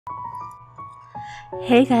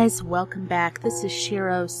Hey guys, welcome back. This is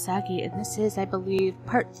Shiro Sagi, and this is, I believe,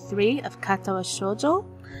 part 3 of Katawa Shoujo.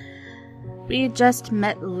 We just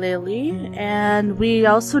met Lily, and we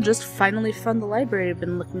also just finally found the library we've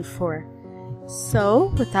been looking for.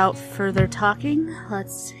 So, without further talking,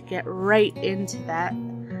 let's get right into that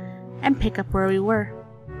and pick up where we were.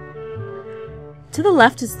 To the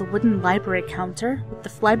left is the wooden library counter, with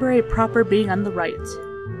the library proper being on the right.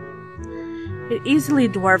 It easily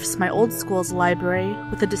dwarfs my old school's library,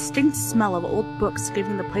 with a distinct smell of old books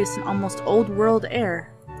giving the place an almost old-world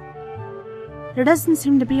air. There doesn't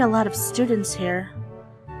seem to be a lot of students here.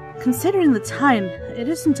 Considering the time, it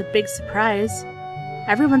isn't a big surprise.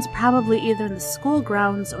 Everyone's probably either in the school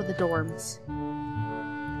grounds or the dorms.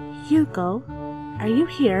 Yuko, are you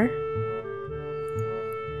here?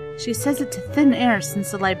 She says it to thin air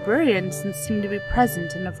since the librarian doesn't seem to be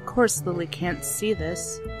present, and of course Lily can't see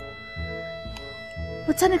this.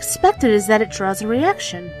 What's unexpected is that it draws a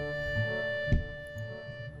reaction.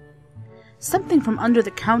 Something from under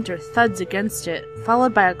the counter thuds against it,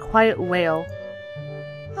 followed by a quiet wail.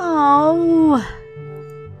 Oh!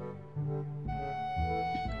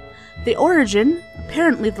 The origin,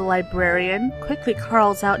 apparently the librarian, quickly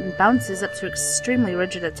crawls out and bounces up to extremely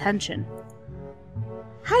rigid attention.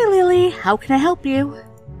 Hi Lily, how can I help you?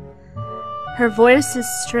 Her voice is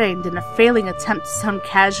strained in a failing attempt to sound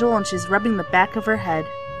casual, and she's rubbing the back of her head.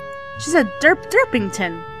 She's a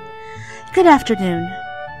Derpington. Good afternoon.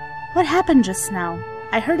 What happened just now?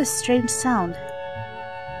 I heard a strange sound.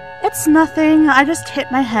 It's nothing, I just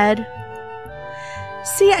hit my head.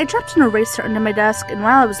 See, I dropped an eraser under my desk, and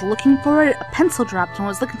while I was looking for it, a pencil dropped, and I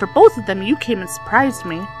was looking for both of them. You came and surprised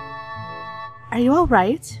me. Are you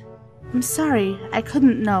alright? I'm sorry, I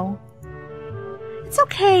couldn't know. It's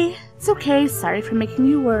okay. It's okay, sorry for making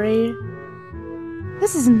you worry.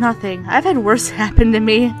 This is nothing. I've had worse happen to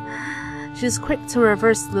me. She's quick to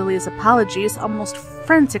reverse Lily's apologies, almost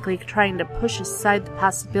frantically trying to push aside the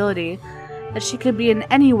possibility that she could be in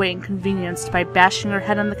any way inconvenienced by bashing her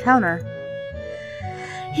head on the counter.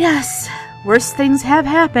 Yes, worse things have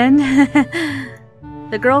happened.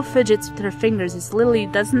 The girl fidgets with her fingers as Lily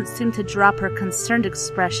doesn't seem to drop her concerned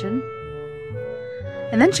expression.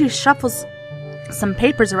 And then she shuffles some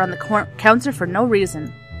papers around the counter for no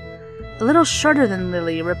reason. A little shorter than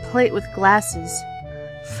Lily, replete with glasses,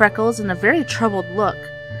 freckles, and a very troubled look.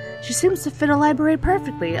 She seems to fit a library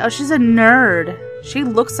perfectly. Oh, she's a nerd. She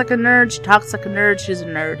looks like a nerd, she talks like a nerd, she's a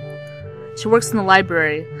nerd. She works in the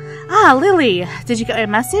library. Ah, Lily, did you get my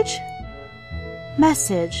message?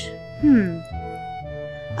 Message?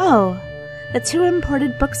 Oh, the 2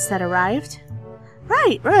 imported books that arrived?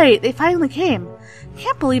 Right, they finally came.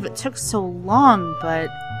 Can't believe it took so long, but...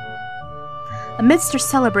 Amidst her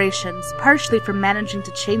celebrations, partially for managing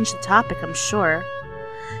to change the topic, I'm sure,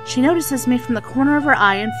 she notices me from the corner of her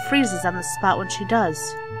eye and freezes on the spot when she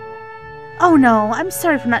does. Oh no, I'm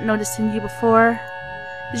sorry for not noticing you before.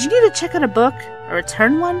 Did you need to check out a book? Or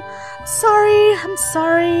return one? I'm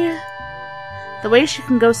sorry. The way she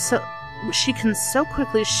can so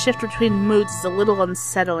quickly shift between moods is a little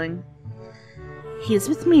unsettling. He's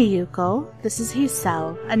with me, Yuko. This is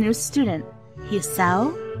Hisao, a new student.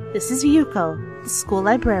 Hisao, this is Yuko, the school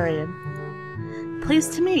librarian.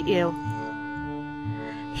 Pleased to meet you.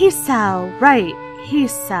 Hisao, right,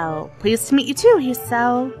 Hisao. Pleased to meet you too,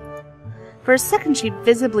 Hisao. For a second, she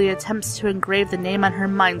visibly attempts to engrave the name on her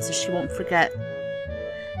mind so she won't forget.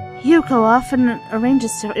 Yuko often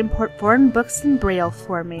arranges to import foreign books in Braille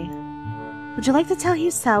for me. Would you like to tell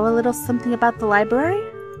Hisao a little something about the library?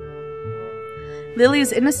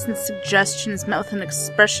 Lily's innocent suggestion is met with an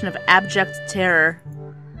expression of abject terror.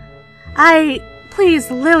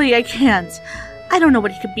 Please, Lily, I can't. I don't know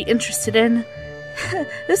what he could be interested in.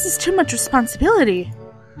 This is too much responsibility.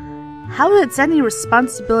 How it's any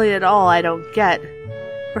responsibility at all, I don't get.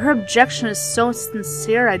 But her objection is so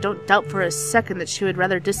sincere, I don't doubt for a second that she would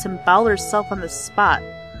rather disembowel herself on the spot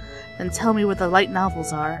than tell me where the light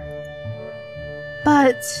novels are.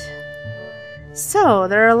 But... So,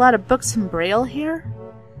 there are a lot of books in Braille here?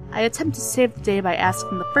 I attempt to save the day by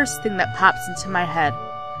asking the first thing that pops into my head.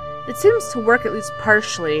 It seems to work at least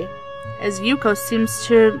partially, as Yuko seems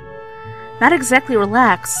to not exactly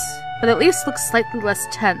relax, but at least look slightly less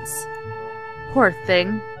tense. Poor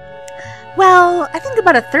thing. Well, I think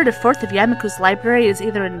about a third or fourth of Yamaku's library is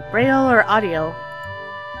either in Braille or audio.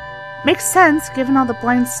 Makes sense, given all the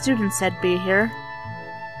blind students that'd be here.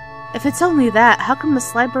 If it's only that, how come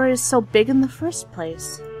this library is so big in the first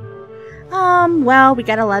place? Well, we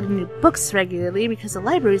get a lot of new books regularly because the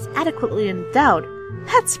library is adequately endowed.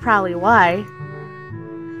 That's probably why.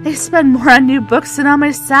 They spend more on new books than on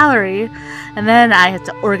my salary, and then I have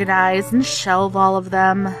to organize and shelve all of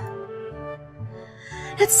them.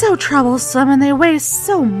 It's so troublesome, and they waste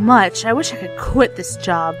so much. I wish I could quit this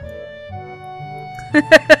job.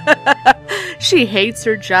 She hates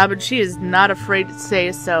her job, and she is not afraid to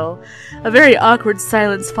say so. A very awkward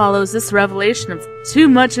silence follows this revelation of too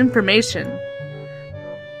much information.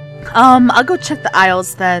 I'll go check the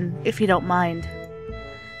aisles then, if you don't mind.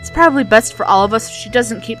 It's probably best for all of us if she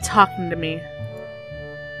doesn't keep talking to me.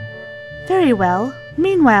 Very well.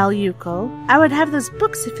 Meanwhile, Yuko, I would have those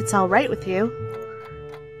books if it's all right with you.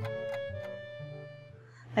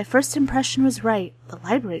 My first impression was right. The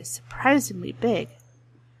library is surprisingly big.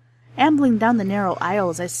 Ambling down the narrow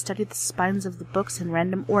aisles, I studied the spines of the books in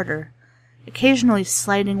random order, occasionally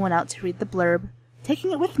sliding one out to read the blurb,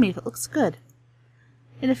 taking it with me if it looks good.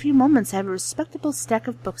 In a few moments I have a respectable stack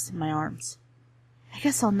of books in my arms. I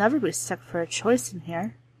guess I'll never be stuck for a choice in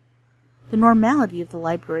here. The normality of the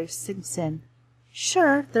library sinks in.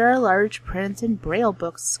 Sure, there are large print and braille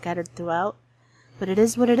books scattered throughout, but it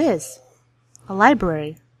is what it is. A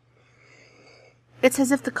library. It's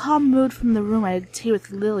as if the calm mood from the room I had tea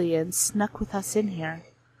with Lily in snuck with us in here,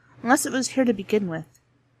 unless it was here to begin with.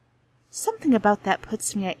 Something about that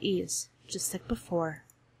puts me at ease, just like before.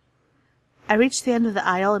 I reach the end of the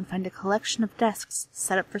aisle and find a collection of desks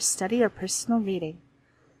set up for study or personal reading.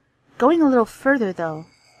 Going a little further, though,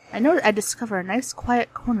 I discover a nice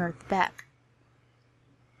quiet corner at the back.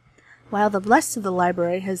 While the rest of the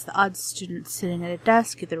library has the odd student sitting at a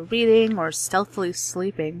desk, either reading or stealthily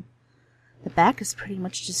sleeping, the back is pretty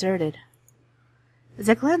much deserted. As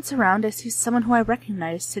I glance around, I see someone who I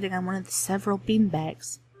recognize sitting on one of the several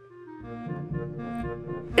beanbags.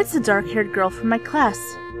 It's the dark-haired girl from my class,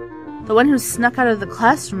 the one who snuck out of the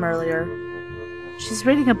classroom earlier. She's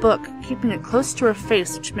reading a book, keeping it close to her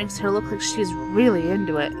face, which makes her look like she's really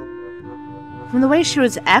into it. From the way she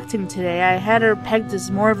was acting today, I had her pegged as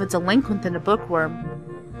more of a delinquent than a bookworm.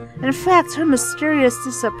 In fact, her mysterious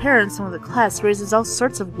disappearance from the class raises all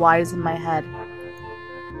sorts of whys in my head.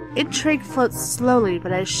 Intrigue floats slowly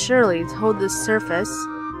but surely toward the surface,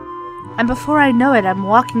 and before I know it, I'm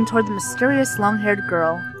walking toward the mysterious long-haired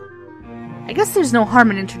girl. I guess there's no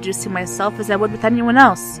harm in introducing myself as I would with anyone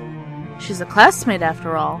else. She's a classmate,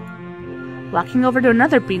 after all. Walking over to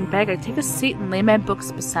another beanbag, I take a seat and lay my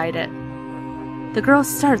books beside it. The girl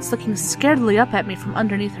starts, looking scaredly up at me from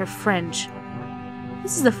underneath her fringe.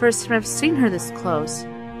 This is the first time I've seen her this close.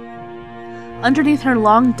 Underneath her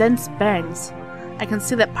long, dense bangs, I can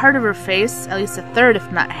see that part of her face, at least a third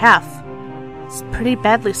if not half, is pretty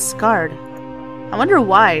badly scarred. I wonder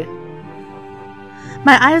why.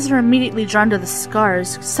 My eyes are immediately drawn to the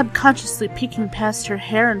scars, subconsciously peeking past her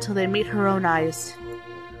hair until they meet her own eyes.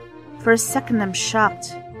 For a second I'm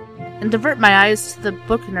shocked, and divert my eyes to the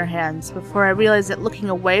book in her hands before I realize that looking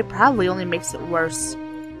away probably only makes it worse.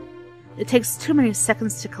 It takes too many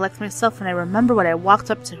seconds to collect myself, and I remember what I walked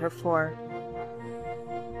up to her for.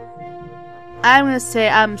 I'm gonna say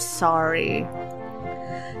I'm sorry.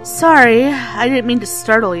 Sorry, I didn't mean to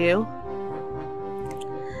startle you.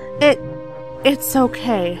 It's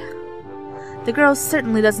okay. The girl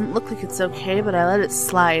certainly doesn't look like it's okay, but I let it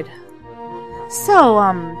slide. So,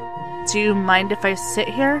 do you mind if I sit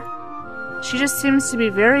here? She just seems to be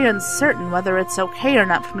very uncertain whether it's okay or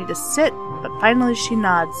not for me to sit, but finally she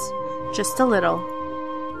nods. Just a little.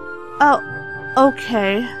 Oh,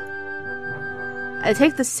 okay. I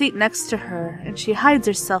take the seat next to her, and she hides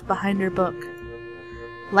herself behind her book.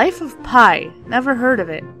 Life of Pi. Never heard of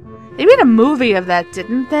it. They made a movie of that,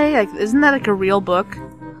 didn't they? Isn't that like a real book?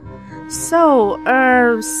 So,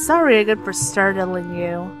 sorry again for startling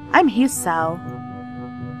you. I'm Hisao.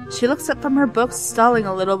 She looks up from her book, stalling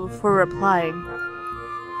a little before replying.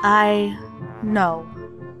 I know.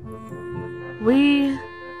 We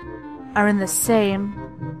are in the same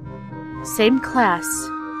class.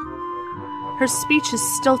 Her speech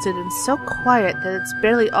is stilted and so quiet that it's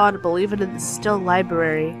barely audible even in the still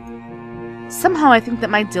library. Somehow I think that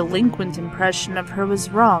my delinquent impression of her was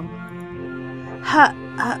wrong.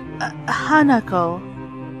 Hanako.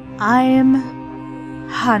 I'm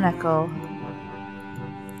Hanako.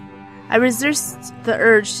 I resist the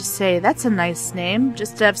urge to say, that's a nice name,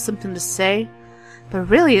 just to have something to say, but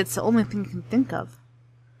really it's the only thing I can think of.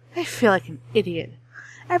 I feel like an idiot.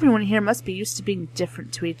 Everyone here must be used to being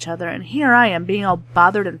different to each other, and here I am being all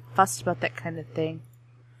bothered and fussed about that kind of thing.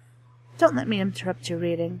 Don't let me interrupt your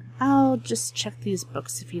reading. I'll just check these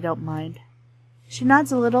books if you don't mind. She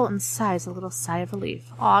nods a little and sighs a little sigh of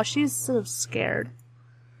relief. Aw, she's so scared.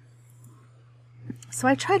 So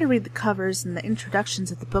I try to read the covers and the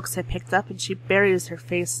introductions of the books I picked up, and she buries her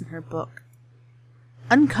face in her book.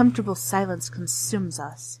 Uncomfortable silence consumes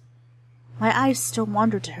us. My eyes still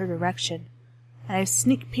wander to her direction, and I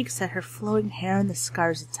sneak peeks at her flowing hair and the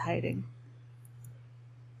scars it's hiding.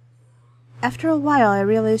 After a while, I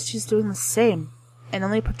realize she's doing the same, and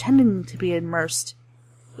only pretending to be immersed.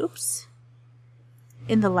 Oops.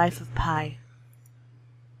 In the life of Pi.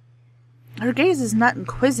 Her gaze is not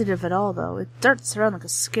inquisitive at all, though. It darts around like a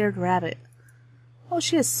scared rabbit. Oh,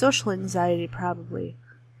 she has social anxiety, probably.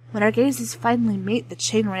 When our gazes finally meet, the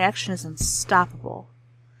chain reaction is unstoppable.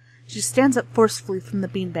 She stands up forcefully from the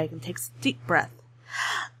beanbag and takes a deep breath.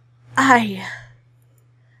 I've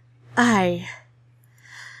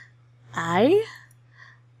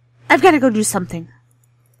got to go do something.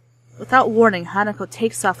 Without warning, Hanako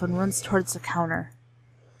takes off and runs towards the counter.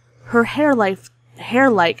 Her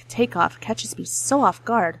hair-like takeoff catches me so off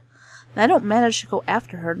guard that I don't manage to go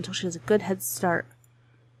after her until she has a good head start.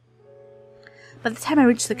 By the time I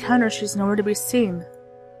reach the counter, she's nowhere to be seen.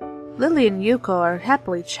 Lily and Yuko are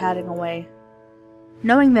happily chatting away.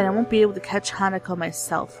 Knowing that I won't be able to catch Hanako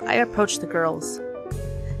myself, I approach the girls.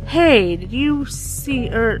 Hey, did you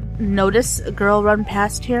notice a girl run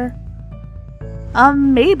past here?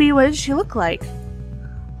 Maybe. What did she look like?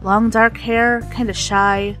 Long dark hair, kinda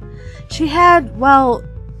shy. She had, well,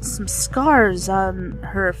 some scars on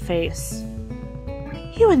her face.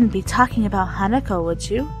 You wouldn't be talking about Hanako, would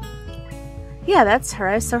you? Yeah, that's her.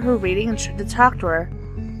 I saw her reading and tried to talk to her,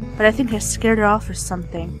 but I think I scared her off or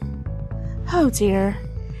something. Oh dear.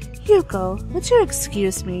 Yuko, would you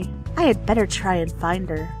excuse me? I had better try and find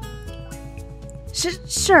her.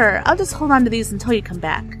 Sure, I'll just hold on to these until you come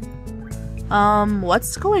back.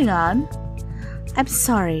 What's going on? I'm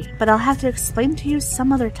sorry, but I'll have to explain to you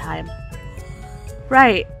some other time.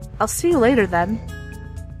 Right, I'll see you later then.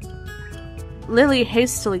 Lily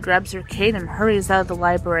hastily grabs her cane and hurries out of the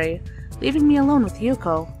library, leaving me alone with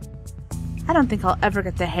Yuko. I don't think I'll ever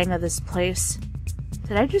get the hang of this place.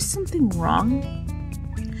 Did I do something wrong?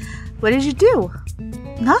 What did you do?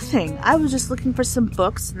 Nothing. I was just looking for some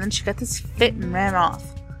books, and then she got this fit and ran off.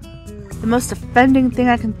 The most offending thing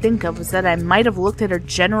I can think of was that I might have looked at her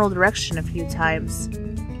general direction a few times.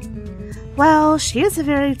 Well, she is a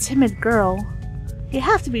very timid girl. You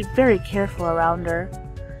have to be very careful around her.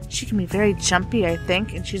 She can be very jumpy, I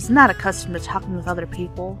think, and she's not accustomed to talking with other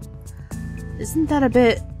people. Isn't that a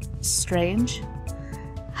bit strange?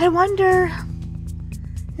 I wonder...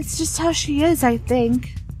 It's just how she is, I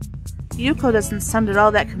think. Yuko doesn't sound at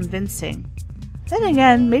all that convincing. Then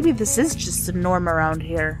again, maybe this is just the norm around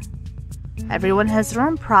here. Everyone has their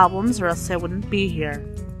own problems, or else I wouldn't be here.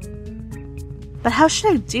 But how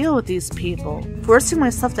should I deal with these people? Forcing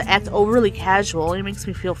myself to act overly casual only makes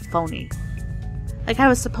me feel phony. Like I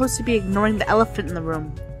was supposed to be ignoring the elephant in the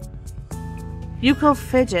room. Yuko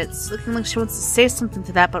fidgets, looking like she wants to say something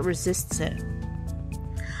to that but resists it.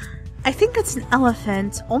 I think it's an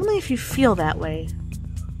elephant, only if you feel that way.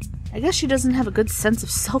 I guess she doesn't have a good sense of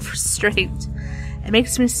self-restraint. It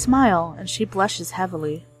makes me smile, and she blushes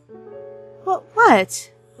heavily.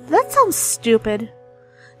 What? That sounds stupid.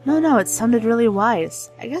 No, it sounded really wise.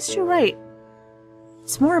 I guess you're right.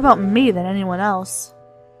 It's more about me than anyone else.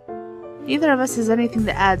 Neither of us has anything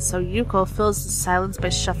to add, so Yuko fills the silence by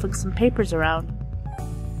shuffling some papers around.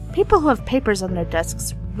 People who have papers on their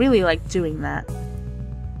desks really like doing that.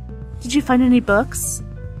 Did you find any books?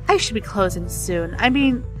 I should be closing soon. I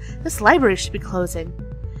mean, this library should be closing.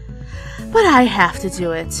 But I have to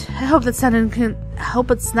do it. I hope it's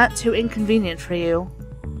not too inconvenient for you.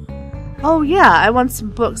 Oh yeah, I want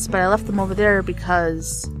some books, but I left them over there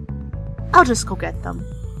because... I'll just go get them.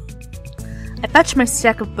 I fetched my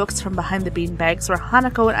stack of books from behind the beanbags where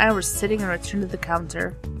Hanako and I were sitting and returned to the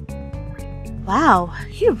counter. Wow,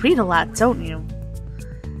 you read a lot, don't you?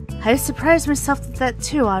 I surprised myself with that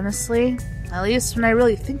too, honestly. At least when I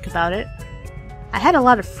really think about it. I had a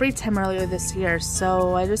lot of free time earlier this year,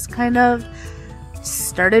 so I just kind of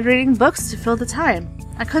started reading books to fill the time.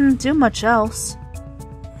 I couldn't do much else.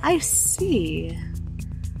 I see.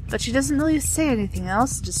 But she doesn't really say anything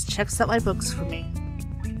else, just checks out my books for me.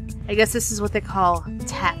 I guess this is what they call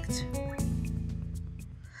tact.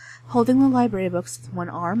 Holding the library books with one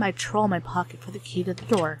arm, I troll my pocket for the key to the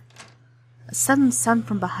door. A sudden sound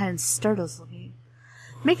from behind startles me,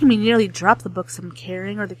 making me nearly drop the books I'm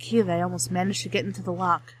carrying or the key that I almost managed to get into the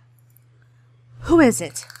lock. Who is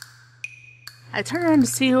it? I turn around to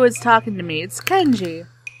see who is talking to me. It's Kenji.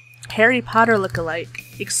 Harry Potter look-alike.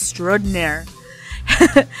 Extraordinaire.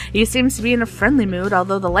 He seems to be in a friendly mood,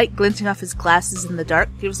 although the light glinting off his glasses in the dark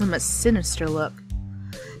gives him a sinister look.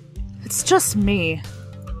 It's just me.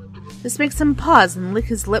 This makes him pause and lick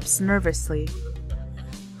his lips nervously.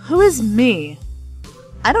 Who is me?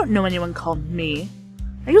 I don't know anyone called me.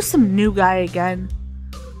 Are you some new guy again?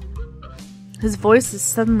 His voice is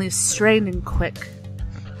suddenly strained and quick.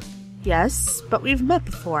 Yes, but we've met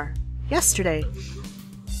before. Yesterday.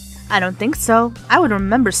 I don't think so. I would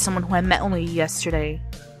remember someone who I met only yesterday.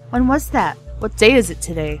 When was that? What day is it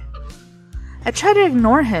today? I try to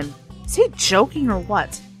ignore him. Is he joking or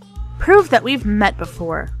what? Prove that we've met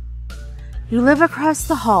before. You live across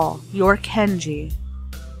the hall. You're Kenji.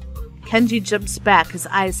 Kenji jumps back, his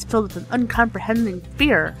eyes filled with an uncomprehending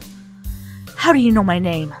fear. How do you know my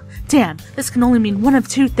name? Damn, this can only mean one of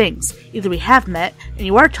two things. Either we have met, and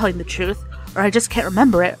you are telling the truth, or I just can't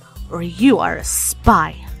remember it, or you are a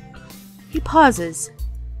spy. He pauses.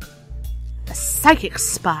 A psychic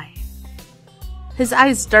spy. His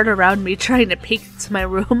eyes dart around me, trying to peek into my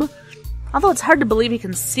room, although it's hard to believe he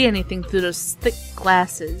can see anything through those thick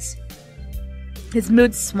glasses. His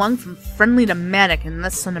mood swung from friendly to manic in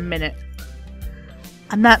less than a minute.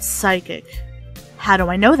 I'm not psychic. How do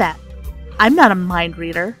I know that? I'm not a mind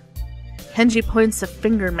reader. Kenji points a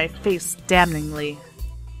finger in my face damningly.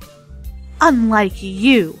 Unlike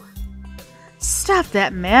you. Stop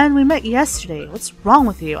that, man. We met yesterday. What's wrong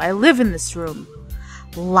with you? I live in this room.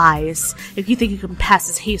 Lies. If you think you can pass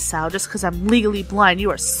as Hisao just because I'm legally blind,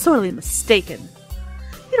 you are sorely mistaken.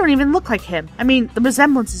 You don't even look like him. I mean, the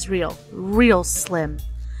resemblance is real. Real slim.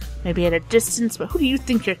 Maybe at a distance, but who do you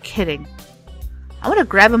think you're kidding? I want to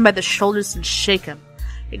grab him by the shoulders and shake him.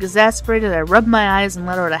 Exasperated, I rub my eyes and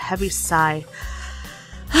let out a heavy sigh.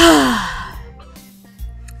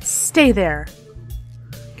 Stay there.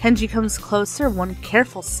 Kenji comes closer, one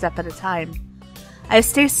careful step at a time. I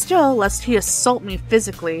stay still, lest he assault me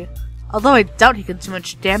physically, although I doubt he could do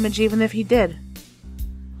much damage even if he did.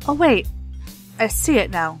 Oh wait, I see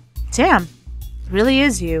it now. Damn, it really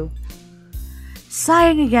is you.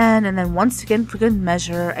 Sighing again, and then once again for good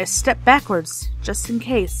measure, I step backwards, just in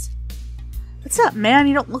case. What's up, man?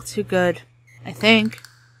 You don't look too good. I think.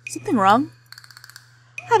 Something wrong?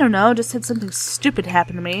 I don't know, just had something stupid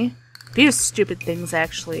happen to me. A few stupid things,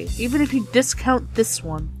 actually, even if you discount this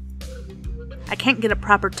one. I can't get a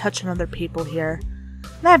proper touch on other people here,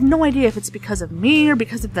 and I have no idea if it's because of me or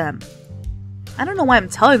because of them. I don't know why I'm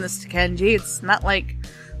telling this to Kenji. It's not like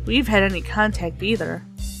we've had any contact either.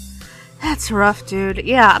 That's rough, dude.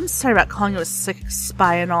 Yeah, I'm sorry about calling you a psychic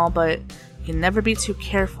spy and all, but you can never be too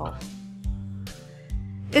careful.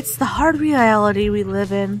 It's the hard reality we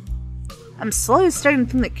live in. I'm slowly starting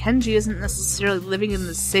to think that Kenji isn't necessarily living in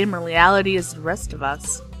the same reality as the rest of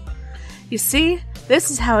us. You see, this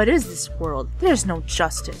is how it is this world. There's no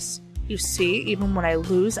justice. You see, even when I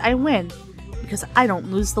lose, I win, because I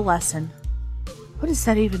don't lose the lesson. What does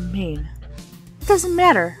that even mean? It doesn't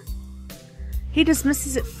matter. He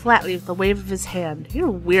dismisses it flatly with a wave of his hand. You're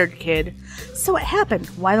a weird kid. So what happened?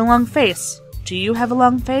 Why the long face? Do you have a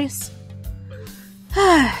long face?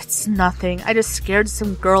 It's nothing. I just scared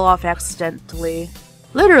some girl off accidentally.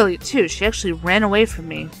 Literally, too. She actually ran away from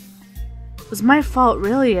me. It was my fault,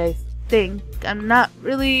 really, I think. I'm not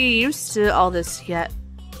really used to all this yet.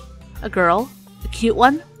 A girl? A cute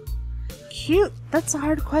one? Cute? That's a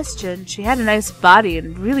hard question. She had a nice body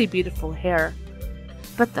and really beautiful hair.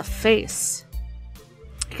 But the face...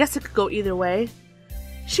 I guess it could go either way.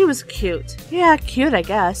 She was cute. Yeah, cute, I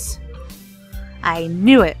guess. I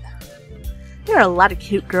knew it. There are a lot of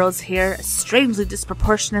cute girls here, a strangely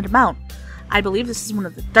disproportionate amount. I believe this is one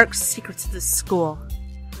of the dark secrets of this school.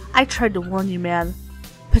 I tried to warn you, man.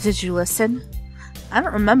 But did you listen? I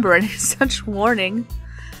don't remember any such warning.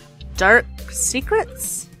 Dark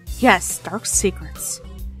secrets? Yes, dark secrets.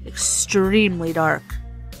 Extremely dark.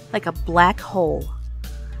 Like a black hole.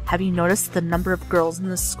 Have you noticed the number of girls in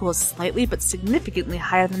this school is slightly but significantly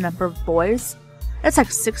higher than the number of boys? It's like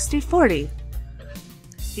 60-40.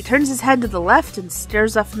 He turns his head to the left and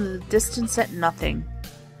stares off into the distance at nothing.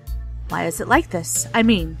 Why is it like this? I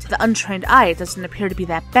mean, to the untrained eye, it doesn't appear to be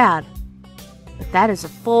that bad. But that is a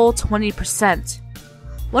full 20%.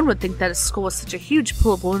 One would think that a school with such a huge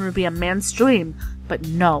pool of women would be a man's dream, but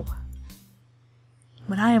no.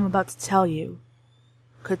 What I am about to tell you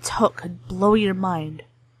could blow your mind.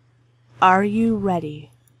 Are you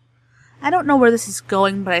ready? I don't know where this is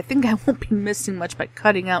going, but I think I won't be missing much by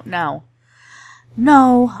cutting out now.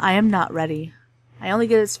 No, I am not ready. I only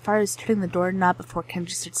get as far as turning the doorknob before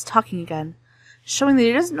Kenji starts talking again, showing that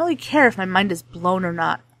he doesn't really care if my mind is blown or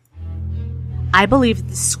not. I believe that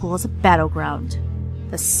this school is a battleground,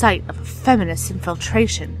 the site of a feminist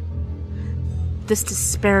infiltration. This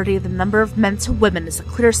disparity of the number of men to women is a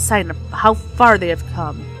clear sign of how far they have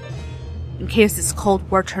come. In case this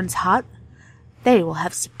Cold War turns hot, they will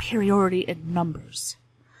have superiority in numbers.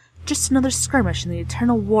 Just another skirmish in the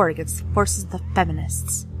eternal war against the forces of the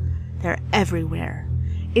feminists. They're everywhere,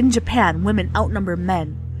 In Japan, women outnumber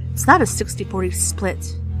men. It's not a 60-40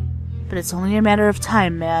 split. But it's only a matter of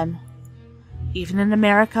time, man. Even in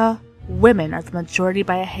America, women are the majority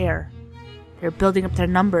by a hair. They're building up their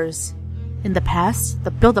numbers. In the past,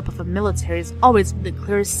 the buildup of a military has always been the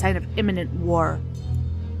clearest sign of imminent war.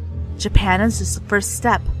 Japan is just the first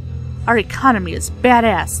step. Our economy is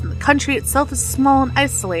badass, and the country itself is small and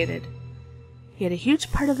isolated. Yet a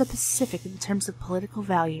huge part of the Pacific in terms of political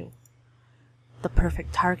value. The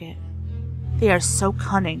perfect target. They are so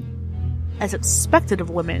cunning, as expected of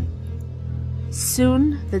women.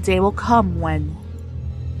 Soon, the day will come when...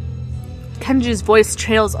 Kenji's voice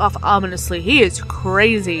trails off ominously. He is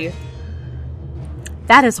crazy.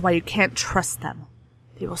 That is why you can't trust them.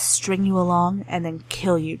 They will string you along and then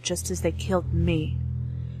kill you just as they killed me.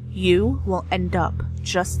 You will end up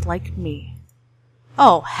just like me.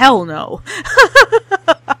 Oh, hell no.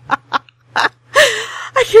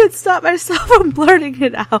 I can't stop myself from blurting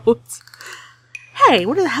it out. Hey,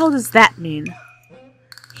 what the hell does that mean?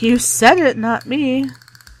 You said it, not me.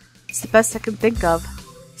 It's the best I can think of.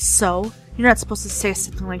 So, you're not supposed to say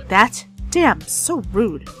something like that? Damn, so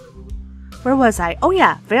rude. Where was I? Oh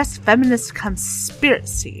yeah, vast feminist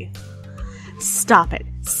conspiracy. Stop it.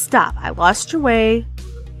 Stop. I lost your way.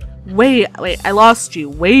 Wait, I lost you.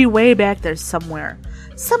 Way back there somewhere.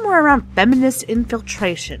 Somewhere around feminist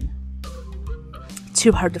infiltration.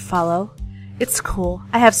 Too hard to follow. It's cool.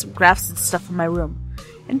 I have some graphs and stuff in my room.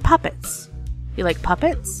 And puppets. You like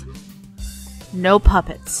puppets? No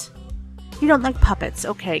puppets. You don't like puppets.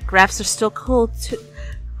 Okay, graphs are still cool too.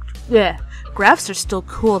 Yeah, graphs are still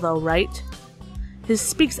cool though, right? He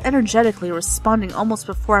speaks energetically, responding almost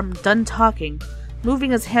before I'm done talking,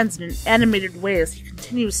 moving his hands in an animated way as he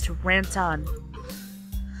continues to rant on.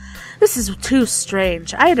 This is too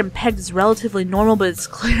strange. I had him pegged as relatively normal, but it's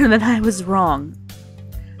clear that I was wrong.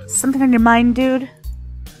 Something on your mind, dude?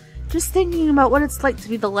 Just thinking about what it's like to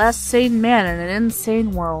be the last sane man in an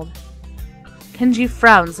insane world. Kenji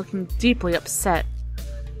frowns, looking deeply upset.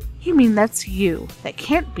 You mean that's you? That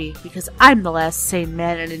can't be, because I'm the last sane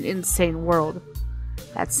man in an insane world.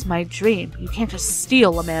 That's my dream. You can't just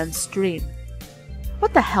steal a man's dream.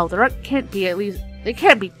 What the hell? There can't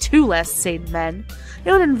be two last sane men.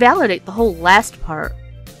 It would invalidate the whole last part.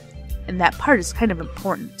 And that part is kind of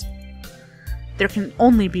important. There can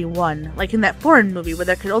only be one, like in that foreign movie where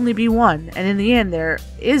there could only be one, and in the end there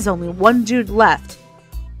is only one dude left.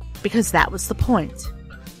 Because that was the point.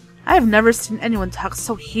 I have never seen anyone talk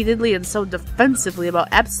so heatedly and so defensively about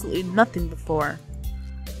absolutely nothing before.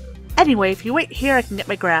 Anyway, if you wait here I can get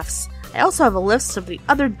my graphs. I also have a list of the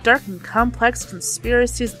other dark and complex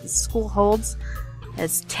conspiracies that the school holds,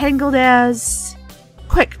 as tangled as...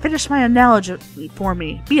 Quick, finish my analogy for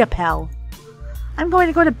me. Be a pal. I'm going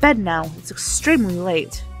to go to bed now. It's extremely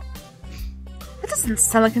late. That doesn't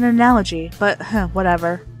sound like an analogy, but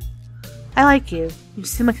whatever. I like you. You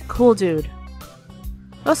seem like a cool dude.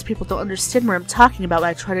 Most people don't understand what I'm talking about when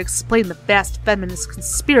I try to explain the vast feminist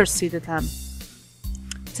conspiracy to them.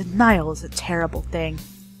 Denial is a terrible thing.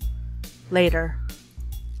 Later.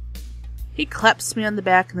 He claps me on the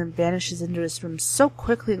back and then vanishes into his room so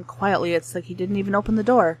quickly and quietly it's like he didn't even open the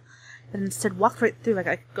door, and instead walked right through like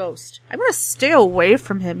a ghost. I'm gonna stay away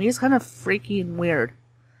from him. He's kind of freaky and weird.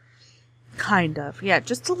 Kind of. Yeah,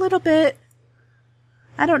 just a little bit.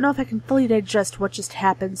 I don't know if I can fully digest what just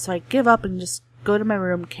happened, so I give up and just go to my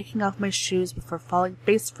room, kicking off my shoes before falling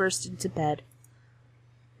face first into bed.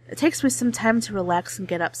 It takes me some time to relax and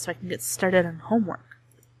get up so I can get started on homework.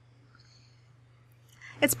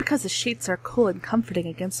 It's because the sheets are cool and comforting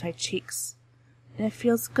against my cheeks, and it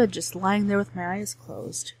feels good just lying there with my eyes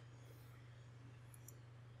closed.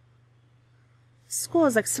 School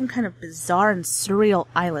is like some kind of bizarre and surreal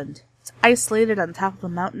island. It's isolated on top of a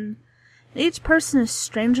mountain, and each person is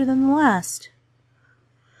stranger than the last.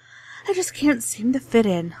 I just can't seem to fit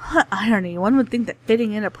in. What irony. One would think that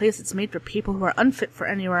fitting in a place that's made for people who are unfit for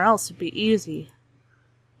anywhere else would be easy.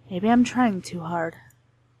 Maybe I'm trying too hard.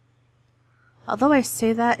 Although I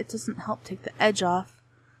say that, it doesn't help take the edge off.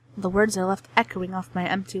 The words are left echoing off my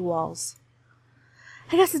empty walls.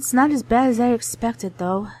 I guess it's not as bad as I expected,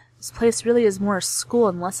 though. This place really is more a school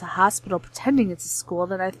and less a hospital pretending it's a school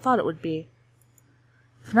than I thought it would be.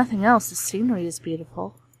 If nothing else, the scenery is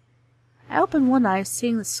beautiful. I open one eye,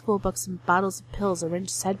 seeing the school books and bottles of pills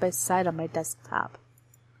arranged side by side on my desktop.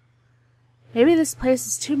 Maybe this place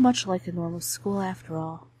is too much like a normal school after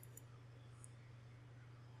all.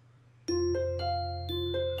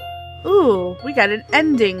 Ooh, we got an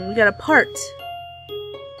ending. We got a part.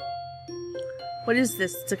 What is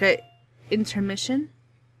this? It's like a intermission?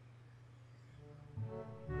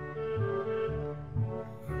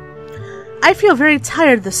 I feel very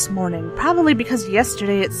tired this morning, probably because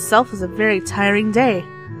yesterday itself was a very tiring day.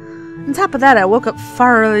 On top of that, I woke up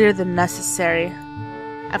far earlier than necessary.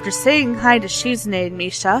 After saying hi to Shizune and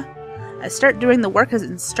Misha, I start doing the work as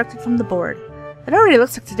instructed from the board. It already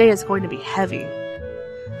looks like today is going to be heavy.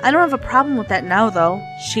 I don't have a problem with that now, though.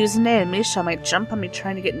 Shizune and Misha might jump on me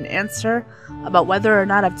trying to get an answer about whether or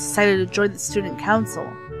not I've decided to join the student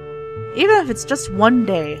council. Even if it's just one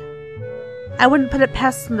day. I wouldn't put it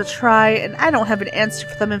past them to try, and I don't have an answer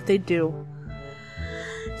for them if they do.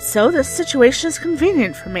 So this situation is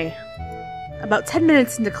convenient for me. About 10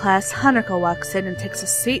 minutes into class, Hanako walks in and takes a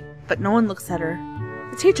seat, but no one looks at her.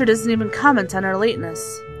 The teacher doesn't even comment on her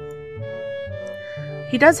lateness.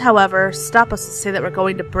 He does, however, stop us to say that we're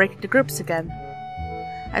going to break into groups again.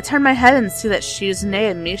 I turn my head and see that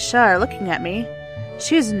Shizune and Misha are looking at me.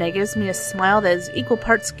 Shizune gives me a smile that is equal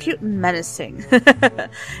parts cute and menacing.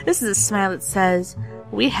 This is a smile that says,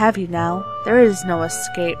 "We have you now. There is no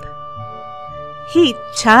escape."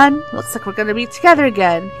 He-chan, looks like we're gonna be together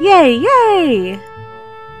again. Yay, yay!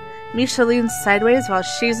 Misha leans sideways while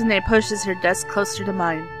Shizune pushes her desk closer to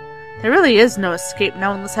mine. There really is no escape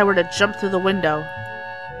now unless I were to jump through the window.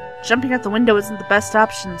 Jumping out the window isn't the best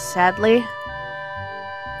option, sadly.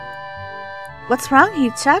 What's wrong,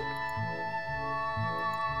 He-chan?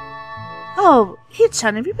 Oh,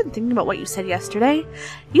 He-chan, have you been thinking about what you said yesterday?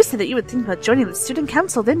 You said that you would think about joining the student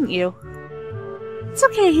council, didn't you? It's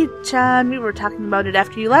okay, He-chan. We were talking about it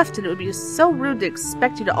after you left, and it would be so rude to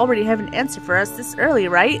expect you to already have an answer for us this early,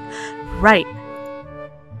 right? Right.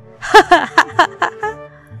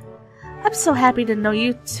 I'm so happy to know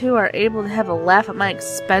you two are able to have a laugh at my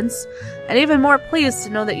expense, and even more pleased to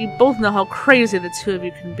know that you both know how crazy the two of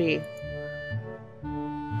you can be.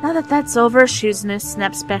 Now that that's over, Shizune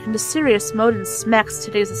snaps back into serious mode and smacks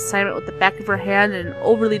today's assignment with the back of her hand in an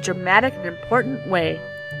overly dramatic and important way.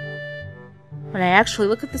 When I actually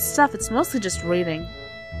look at the stuff, it's mostly just reading.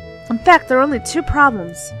 In fact, there are only two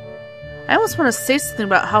problems. I almost want to say something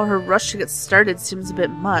about how her rush to get started seems a bit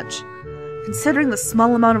much, considering the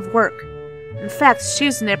small amount of work. In fact,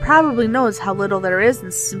 Shizune probably knows how little there is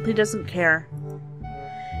and simply doesn't care.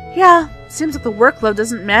 Yeah, seems like the workload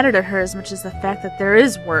doesn't matter to her as much as the fact that there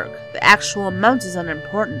is work. The actual amount is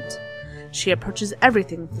unimportant. She approaches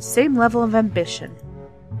everything with the same level of ambition.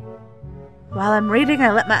 While I'm reading,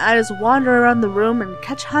 I let my eyes wander around the room and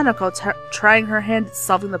catch Hanako trying her hand at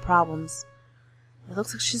solving the problems. It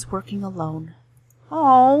looks like she's working alone.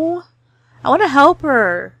 Oh, I want to help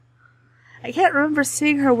her. I can't remember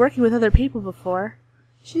seeing her working with other people before.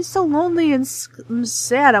 She's so lonely and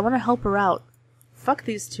sad. I want to help her out. Fuck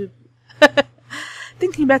these two.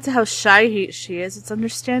 Thinking back to how shy she is, it's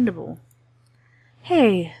understandable.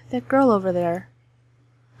 Hey, that girl over there.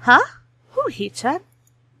 Huh? Who, He-chan?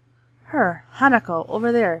 Her, Hanako,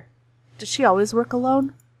 over there. Does she always work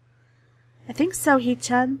alone? I think so,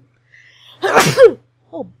 He-chan.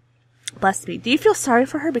 Oh, bless me. Do you feel sorry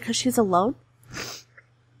for her because she's alone?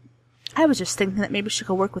 I was just thinking that maybe she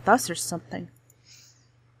could work with us or something.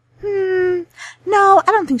 No,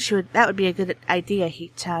 I don't think that would be a good idea,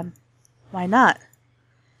 He-chan. Why not?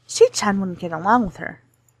 She-chan wouldn't get along with her.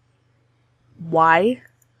 Why?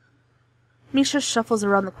 Misha shuffles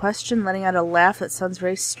around the question, letting out a laugh that sounds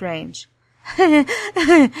very strange.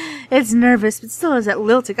 It's nervous, but still has that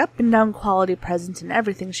lilting up and down quality present in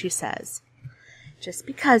everything she says. Just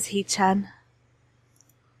because, He-chan.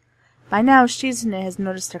 By now, Shizune has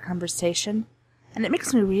noticed our conversation, and it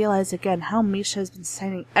makes me realize again how Misha has been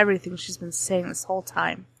saying everything she's been saying this whole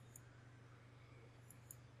time.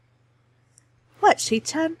 What,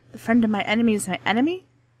 Shi-chan? The friend of my enemy is my enemy?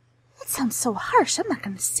 That sounds so harsh. I'm not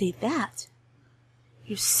going to say that.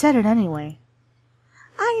 You said it anyway.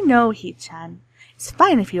 I know, He-chan. It's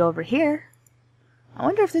fine if you overhear. I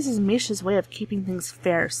wonder if this is Misha's way of keeping things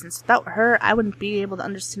fair, since without her, I wouldn't be able to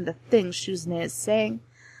understand the things Shizune is saying,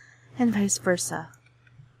 and vice versa.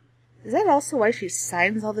 Is that also why she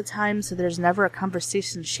signs all the time, so there's never a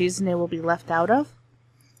conversation Shizune will be left out of?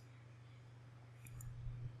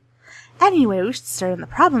 Anyway, we should start on the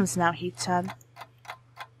problems now, He-chan.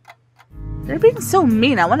 They're being so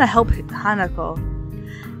mean. I want to help Hanako.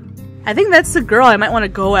 I think that's the girl I might want to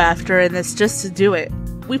go after in this just to do it.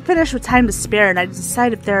 We finished with time to spare, and I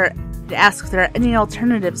decided to ask if there are any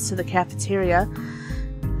alternatives to the cafeteria,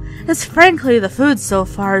 as frankly, the food so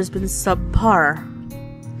far has been subpar.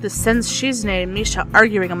 This sends Shizune and Misha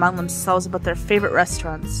arguing among themselves about their favorite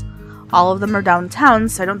restaurants. All of them are downtown,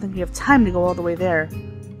 so I don't think we have time to go all the way there.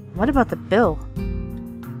 What about the bill?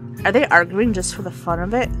 Are they arguing just for the fun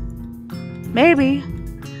of it? Maybe.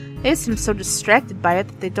 They seem so distracted by it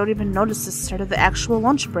that they don't even notice the start of the actual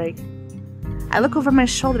lunch break. I look over my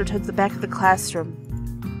shoulder towards the back of the classroom.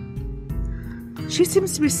 She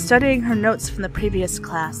seems to be studying her notes from the previous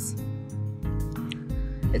class.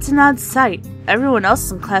 It's an odd sight. Everyone else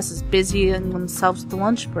in class is busying themselves with the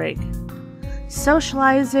lunch break.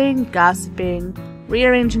 Socializing, gossiping,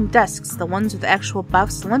 rearranging desks, the ones with actual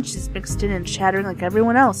boxed lunches mixed in and chattering like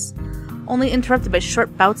everyone else, only interrupted by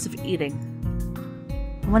short bouts of eating.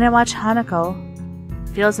 And when I watch Hanako,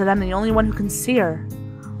 it feels that I'm the only one who can see her,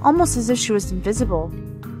 almost as if she was invisible,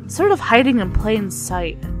 sort of hiding in plain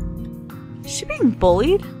sight. Is she being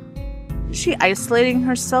bullied? Is she isolating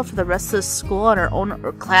herself from the rest of the school on her own,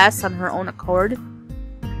 or class on her own accord?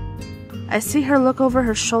 I see her look over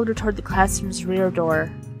her shoulder toward the classroom's rear door.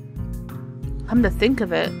 Come to think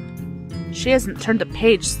of it, she hasn't turned a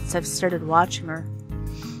page since I've started watching her.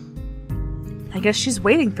 I guess she's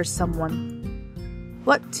waiting for someone.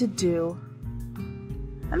 What to do?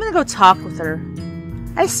 I'm gonna go talk with her.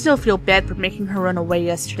 I still feel bad for making her run away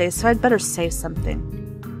yesterday, so I'd better say something.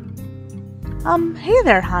 Hey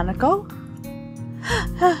there, Hanako.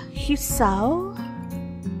 Hisao?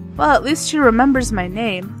 Well, at least she remembers my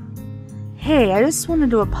name. Hey, I just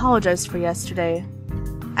wanted to apologize for yesterday.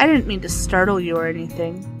 I didn't mean to startle you or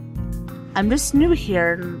anything. I'm just new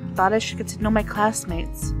here and thought I should get to know my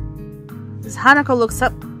classmates. As Hanako looks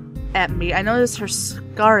up at me, I notice her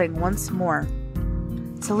scarring once more.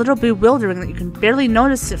 It's a little bewildering that you can barely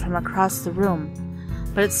notice it from across the room,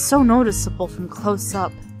 but it's so noticeable from close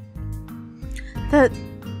up.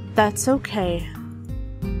 That's okay.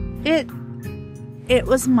 It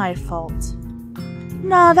was my fault.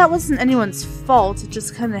 Nah, that wasn't anyone's fault, it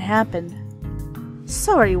just kinda happened.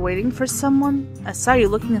 So, are you waiting for someone? I saw you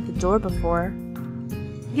looking at the door before.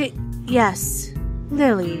 Yes.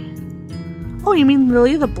 Lily. Oh, you mean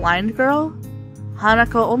Lily the blind girl?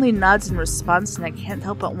 Hanako only nods in response, and I can't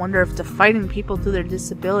help but wonder if defining people through their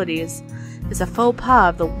disabilities is a faux pas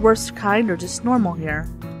of the worst kind or just normal here.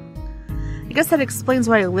 I guess that explains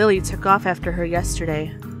why Lily took off after her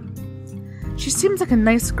yesterday. She seems like a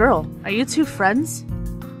nice girl. Are you two friends?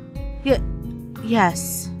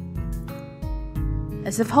 Yes.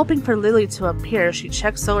 As if hoping for Lily to appear, she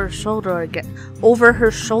checks over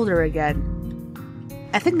her shoulder again.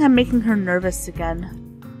 I think I'm making her nervous again.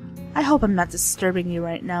 I hope I'm not disturbing you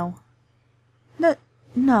right now.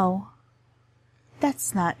 No.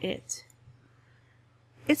 That's not it.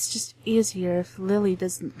 It's just easier if Lily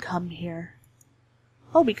doesn't come here.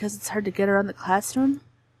 Oh, because it's hard to get around the classroom?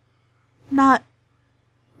 Not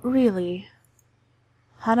really.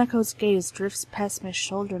 Hanako's gaze drifts past my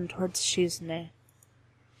shoulder and towards Shizune.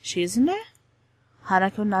 Shizune?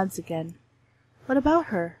 Hanako nods again. What about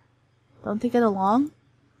her? Don't they get along?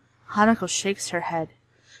 Hanako shakes her head.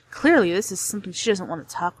 Clearly this is something she doesn't want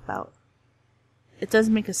to talk about. It does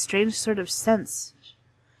make a strange sort of sense,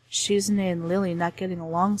 Shizune and Lily not getting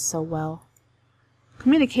along so well.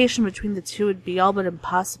 Communication between the two would be all but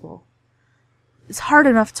impossible. It's hard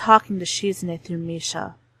enough talking to Shizune through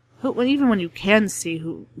Misha, even when you can see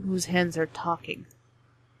whose hands are talking.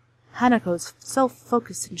 Hanako is so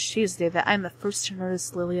focused in Shizune that I'm the first to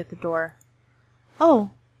notice Lily at the door.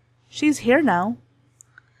 Oh, she's here now.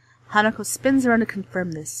 Hanako spins around to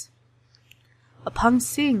confirm this. Upon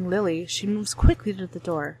seeing Lily, she moves quickly to the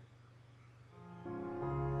door.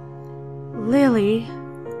 Lily.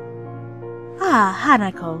 Ah,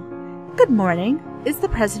 Hanako. Good morning. Is the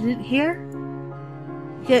president here?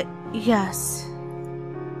 Yes.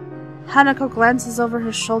 Hanako glances over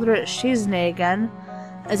her shoulder at Shizune again,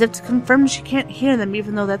 as if to confirm she can't hear them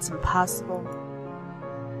even though that's impossible.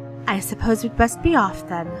 I suppose we'd best be off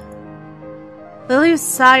then. Lily's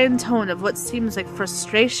sigh and tone of what seems like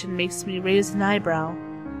frustration makes me raise an eyebrow.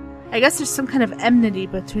 I guess there's some kind of enmity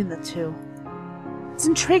between the two. It's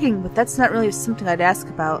intriguing, but that's not really something I'd ask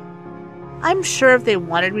about. I'm sure if they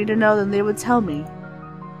wanted me to know, then they would tell me.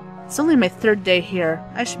 It's only my third day here.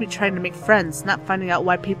 I should be trying to make friends, not finding out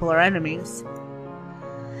why people are enemies.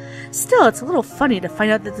 Still, it's a little funny to find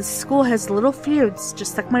out that this school has little feuds,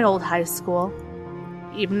 just like my old high school.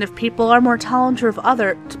 Even if people are more tolerant of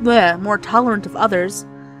others,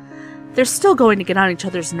 they're still going to get on each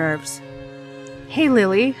other's nerves. Hey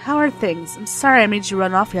Lily, how are things? I'm sorry I made you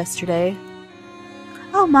run off yesterday.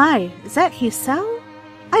 Oh my, is that Hisao?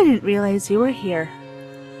 I didn't realize you were here.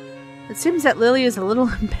 It seems that Lily is a little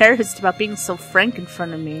embarrassed about being so frank in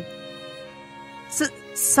front of me.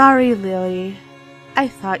 Sorry, Lily. I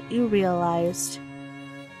thought you realized.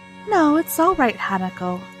 No, it's alright,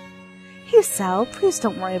 Hanako. Hisao, please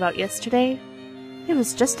don't worry about yesterday. It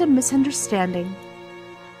was just a misunderstanding.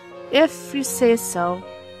 If you say so.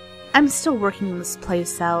 I'm still working this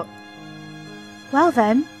place out. Well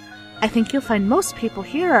then, I think you'll find most people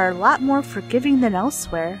here are a lot more forgiving than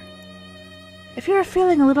elsewhere. If you're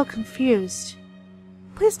feeling a little confused,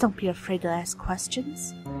 please don't be afraid to ask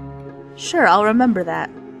questions. Sure, I'll remember that.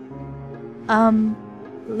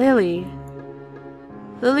 Lily.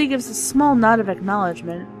 Lily gives a small nod of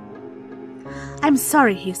acknowledgement. I'm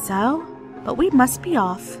sorry, Hisao, but we must be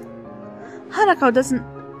off. Hanako doesn't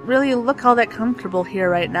really look all that comfortable here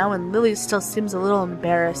right now, and Lily still seems a little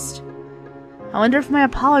embarrassed. I wonder if my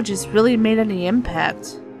apologies really made any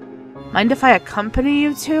impact. Mind if I accompany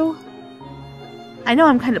you two? I know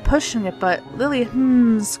I'm kind of pushing it, but Lily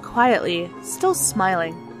hums quietly, still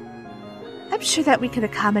smiling. I'm sure that we can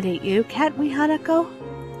accommodate you, can't we, Hanako?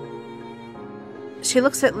 She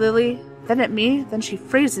looks at Lily, then at me, then she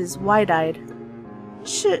freezes, wide-eyed.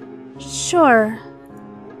 Sure.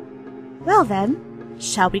 Well then,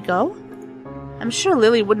 shall we go? I'm sure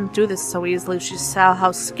Lily wouldn't do this so easily if she saw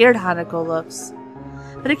how scared Hanako looks.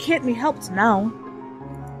 But it can't be helped now.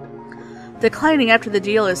 Declining after the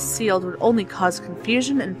deal is sealed would only cause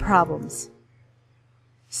confusion and problems.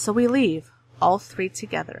 So we leave, all three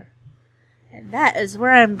together. And that is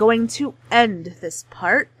where I'm going to end this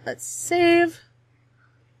part. Let's save.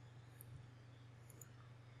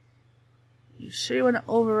 You sure you want to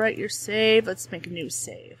overwrite your save? Let's make a new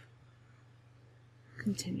save.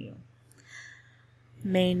 Continue.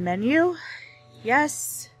 Main menu.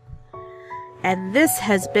 Yes. And this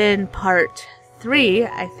has been part 3,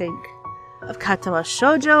 I think, of Katawa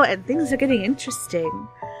Shoujo, and things are getting interesting.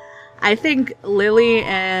 I think Lily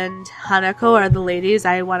and Hanako are the ladies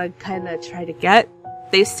I want to kind of try to get.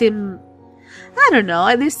 They seem, I don't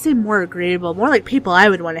know, they seem more agreeable, more like people I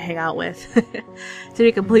would want to hang out with. To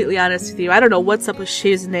be completely honest with you, I don't know what's up with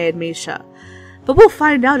Shizune and Misha. But we'll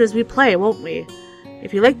find out as we play, won't we?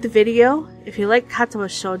 If you liked the video, if you like Katawa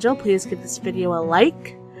Shoujo, please give this video a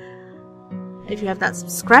like. If you have not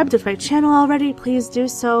subscribed to my channel already, please do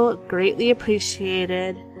so. Greatly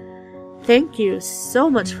appreciated. Thank you so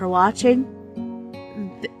much for watching.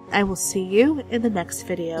 I will see you in the next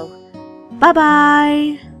video. Bye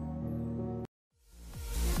bye!